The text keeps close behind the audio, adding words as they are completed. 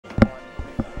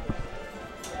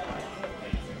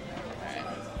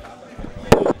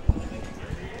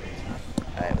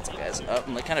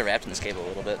I'm like kind of wrapped in this cable a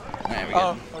little bit. All right, we're good.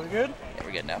 Oh, are we good? Yeah,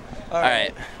 we're good now. All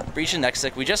right. BreachiN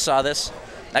Nexic. We just saw this.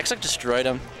 Nexic destroyed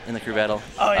him in the crew battle.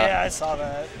 Oh yeah, I saw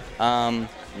that.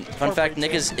 Fun fact: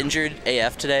 Nick is injured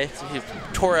AF today. He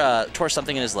tore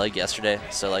something in his leg yesterday.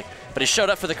 So like, but he showed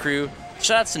up for the crew.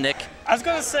 Shoutouts to Nick. I was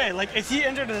gonna say, like, if he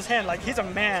injured his hand, like, he's a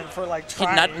man for like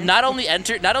trying. He not only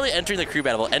entering the crew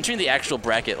battle, but entering the actual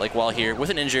bracket like while here with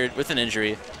an injury.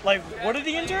 Like, what did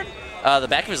he injured? The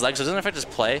back of his leg, so it doesn't affect his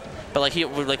play. But like he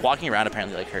like walking around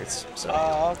apparently like hurts. So.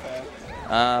 Oh, okay.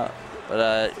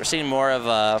 But we're seeing more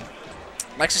of.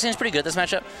 Nexic seems pretty good at this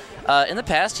matchup. In the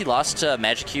past, he lost to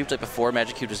Magic Cube like before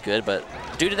Magic Cube was good, but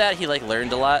due to that, he like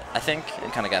learned a lot, I think,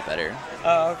 and kind of got better.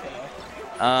 Oh,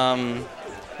 okay.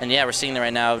 And yeah, we're seeing that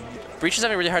right now. Breach is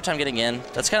having a really hard time getting in.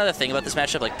 That's kind of the thing about this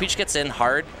matchup. Like Peach gets in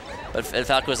hard, but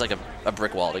Falco is like a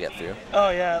brick wall to get through. Oh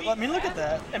yeah, I mean look at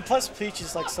that. And plus Peach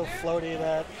is like so floaty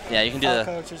that yeah, you can do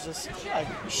Falco to just like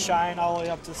shine all the way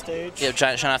up to the stage. Yeah,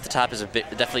 shine off the top is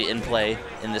definitely in play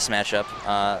in this matchup.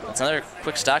 It's another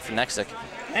quick stock from Nexic.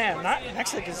 Man,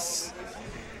 Nexic is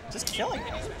just killing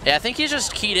it. Yeah, I think he's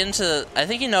just keyed into. I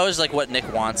think he knows like what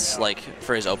Nick wants like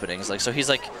for his openings. Like so he's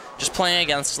like just playing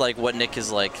against like what Nick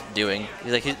is like doing.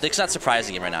 Nick's not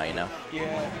surprising him right now, you know.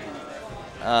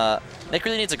 Yeah. Nick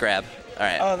really needs a grab. All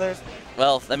right. Oh, there's.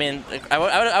 Well, I mean,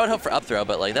 I would hope for up throw,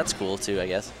 but like that's cool too, I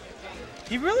guess.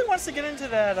 He really wants to get into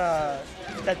that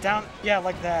that down, yeah,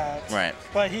 like that. Right.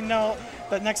 But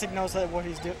but Nexic knows that what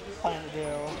he's planning to do.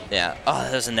 Yeah. Oh,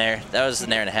 that was in there. That was in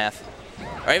there and a half.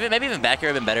 Or even maybe even back air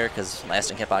would have been better because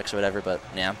last in hitbox or whatever. But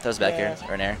yeah, that was back air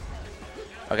or an air.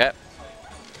 Okay.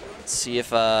 Let's see if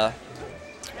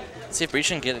Breach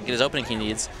can get his opening he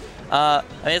needs. I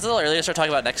mean, it's a little early to start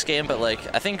talking about next game, but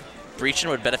like I think BreachiN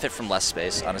would benefit from less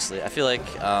space. Honestly, I feel like,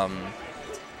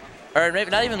 or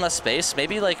maybe not even less space.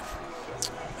 Maybe like.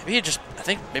 Maybe just, I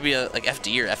think maybe like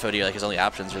FD or FOD are like his only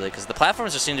options really, because the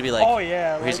platforms just seem to be like, oh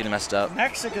yeah, where he's gonna mess it up.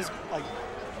 Nexic is like,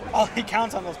 all he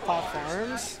counts on those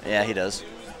platforms. Yeah, he does.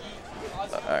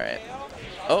 All right.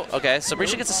 Oh, okay. So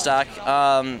BreachiN gets a stock.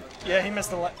 Yeah, he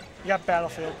missed he got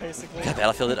Battlefield basically. Got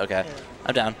Battlefielded. Okay, yeah.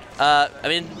 I'm down. I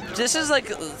mean, this is like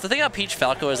the thing about Peach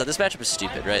Falco is that this matchup is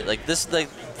stupid, right? Like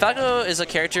Falco is a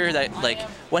character that like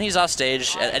when he's off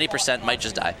stage at any % might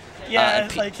just die. Yeah,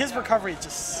 like his recovery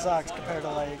just sucks compared to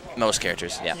like most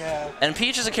characters. Yeah. Yeah. And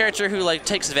Peach is a character who like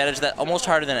takes advantage of that almost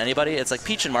harder than anybody. It's like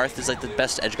Peach and Marth is like the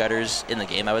best edge guarders in the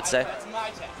game, I would say.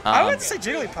 I would say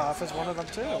Jigglypuff is one of them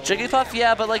too. Jigglypuff,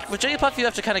 yeah, but like with Jigglypuff you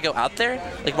have to kind of go out there.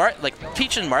 Like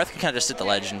Peach and Marth can kind of just sit the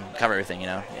ledge and cover everything, you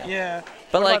know. Yeah.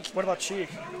 But what about Sheik?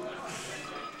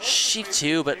 Sheik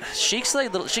too, but Sheik's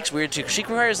weird too. Sheik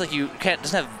requires like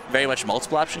doesn't have very much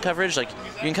multiple option coverage. Like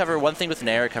you can cover one thing with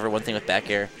nair, cover one thing with back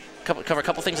air, cover a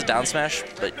couple things with down smash,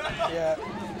 but yeah.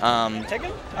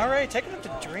 Take him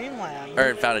to Dreamland.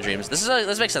 Or Fountain Dreams.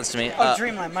 This makes sense to me. Oh,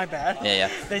 Dreamland, my bad. Yeah.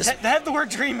 They have the word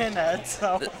dream in it,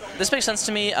 so. This makes sense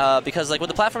to me because like when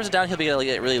the platforms are down, he'll be able to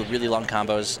get really long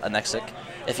combos on Nexic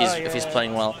if he's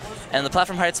playing well, and the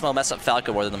platform heights will mess up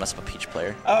Falco more than they'll mess up a Peach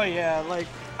player. Oh yeah, like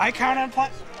I count on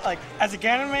like as a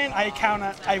Ganon main,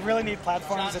 I really need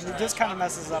platforms, and it just kind of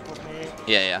messes up with me.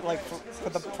 Yeah. Like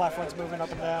with the platforms moving up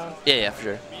and down. Yeah, for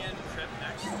sure.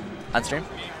 On stream?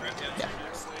 Yeah.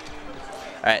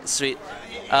 All right, sweet.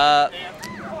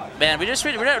 Man,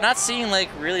 we're not seeing like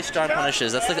really strong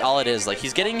punishes. That's like all it is. Like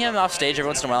he's getting him off stage every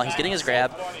once in a while. He's getting his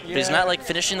grab, but he's not like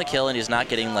finishing the kill, and he's not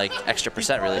getting like extra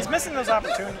 % really. He's missing those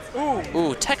opportunities.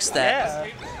 Ooh, text that.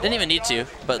 Yeah. Didn't even need to,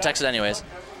 but text it anyways.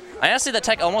 I honestly that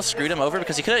tech almost screwed him over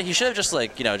because he should have just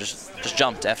like just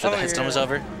jumped after the hitstone was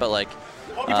over, but like.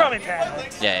 He probably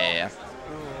panicked. Yeah.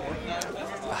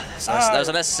 That was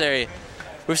unnecessary.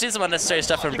 We've seen some unnecessary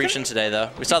stuff from BreachiN today, though.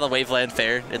 We saw the Waveland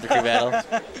Fair in the crew battle.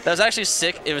 That was actually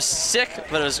sick. It was sick,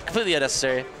 but it was completely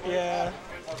unnecessary. Yeah.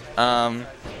 All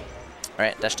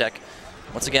right, dash tech.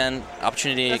 Once again,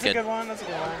 opportunity. That's a good one. That's a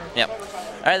good one. Yep.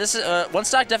 All right, this is one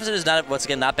stock deficit is once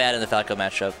again not bad in the Falco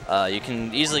matchup. You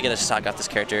can easily get a stock off this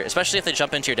character, especially if they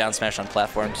jump into your down smash on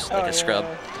platforms like a scrub.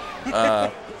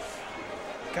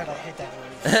 God, I hate that move.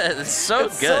 It's so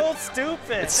good. It's so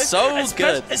stupid. It's so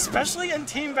good. Especially in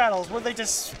team battles where they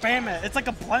just spam it. It's like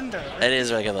a blender. It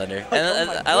is like a blender.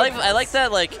 And I like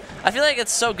that, like, I feel like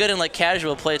it's so good in like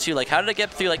casual play too. Like how did it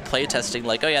get through like play testing?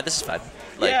 Like, oh yeah, this is fine.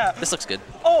 Like, this looks good.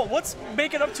 Oh, let's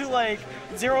make it up to like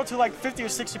 0 to like 50 or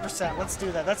 60%. Let's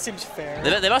do that. That seems fair.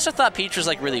 They must have thought Peach was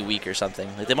like really weak or something.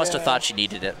 Like they must have thought she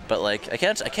needed it. But like I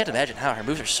can't imagine how her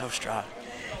moves are so strong.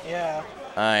 Yeah.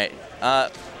 All right.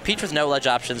 Peach with no ledge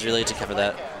options really to cover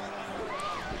that.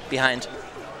 Behind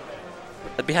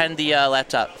the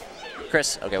laptop.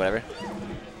 Chris. Okay, whatever.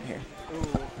 Here.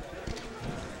 Ooh.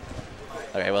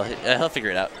 Okay, well, he'll figure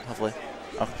it out, hopefully.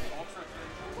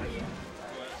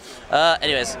 Oh.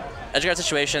 Anyways, edge guard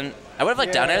situation. I would have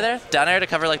like down air there. Down air to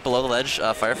cover like below the ledge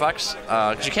Firefox.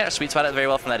 Because you can't sweet spot it very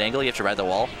well from that angle. You have to ride the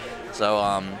wall.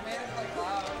 So,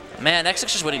 man,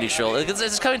 Nexic's just winning neutral.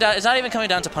 It's coming down. It's not even coming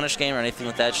down to punish game or anything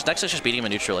like that. It's just Nexic's just beating him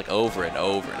in neutral like over and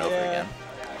over and over again.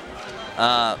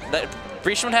 But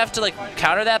BreachiN would have to like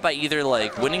counter that by either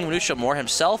like winning neutral more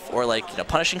himself or like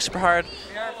punishing super hard.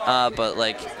 But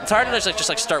like it's hard to just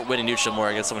like start winning neutral more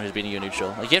against someone who's beating you in neutral.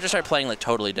 Like you have to start playing like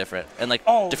totally different and like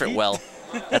different well.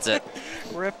 That's it.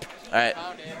 Rip. All right,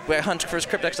 we're Hunt first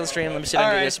Crypt next on stream. Let me see if I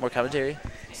can get you some more commentary.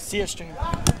 See you stream.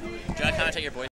 Do you want to commentate your voice?